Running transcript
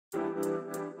Hey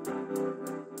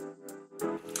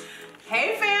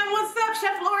fam, what's up?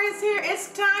 Chef Lorious here.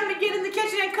 It's time to get in the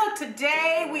kitchen and cook.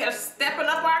 Today we are stepping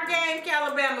up our game,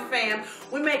 Calabama fam.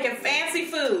 We're making fancy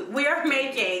food. We are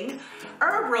making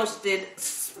herb roasted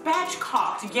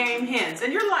spatchcocked game hens.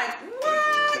 And you're like,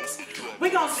 what?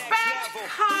 We're gonna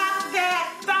spatchcock that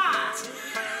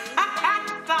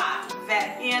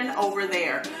that hen over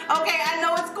there. Okay, I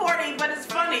know it's corny, but it's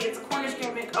funny. It's a Cornish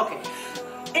game hen. Okay.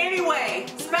 Anyway,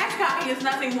 spatchcocking is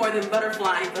nothing more than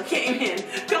butterflying the game hen.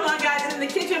 Come on guys, in the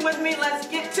kitchen with me. Let's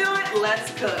get to it.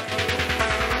 Let's cook.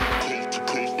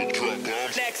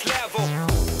 Next level.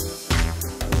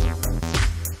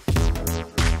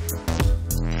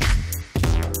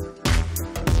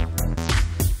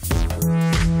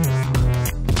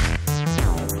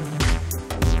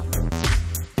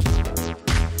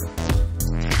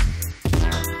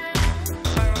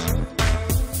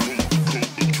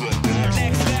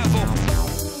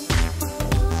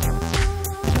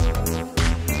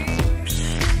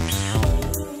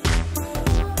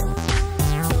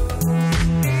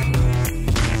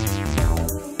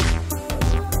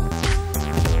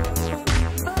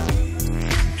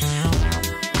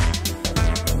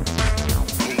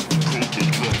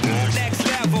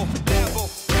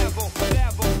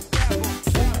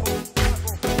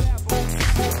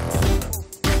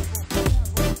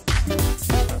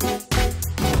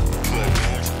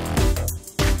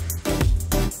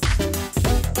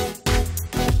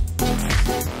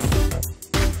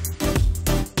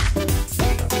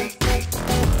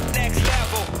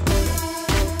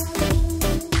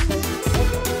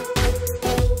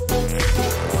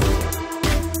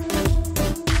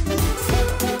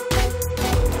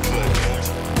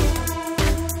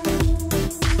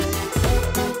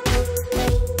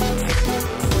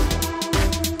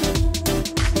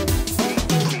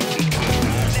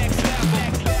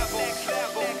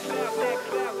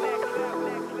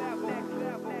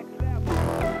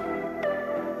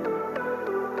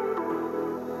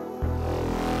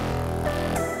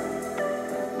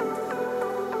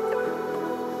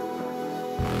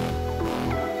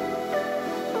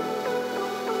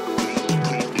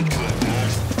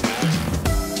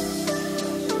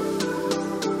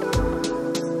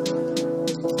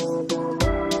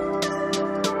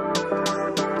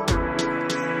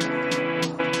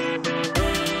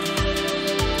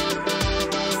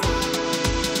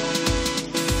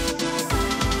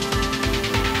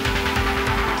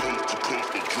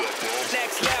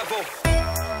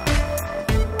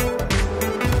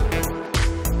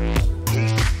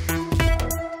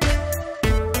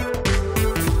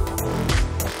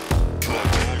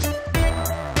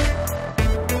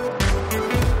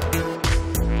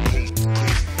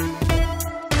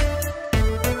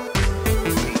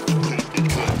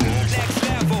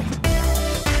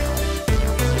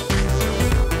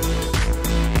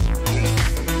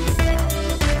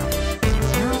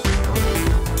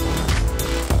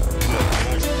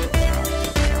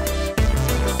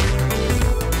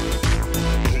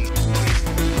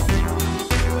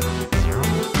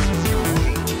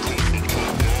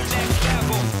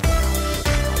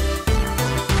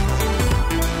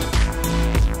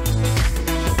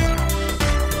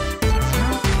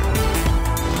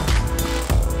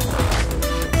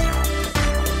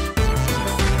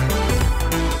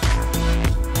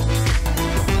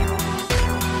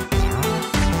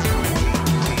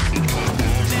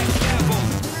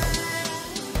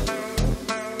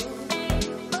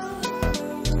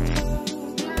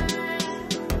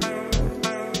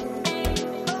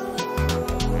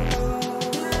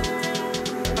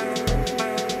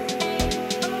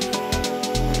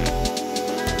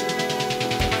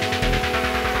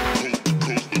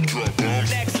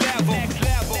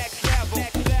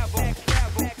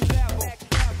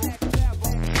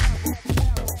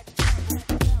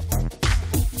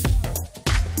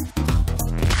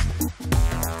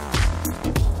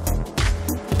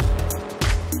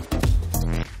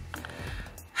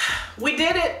 We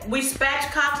did it. We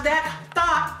spatchcocked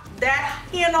that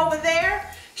hen over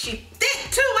there. She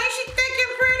thick too, ain't she thick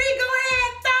and pretty? Go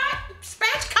ahead, thought.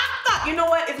 Spatchcock. You know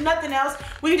what? If nothing else,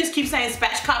 we can just keep saying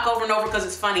spatchcock over and over because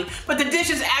it's funny. But the dish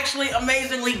is actually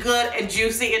amazingly good and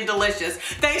juicy and delicious.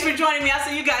 Thanks for joining me. I'll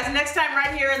see you guys next time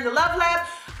right here in the Love Lab.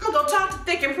 I'm gonna go talk to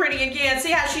Thick and Pretty again,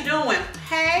 see how she doing.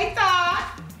 Hey,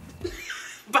 thought.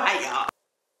 Bye, y'all.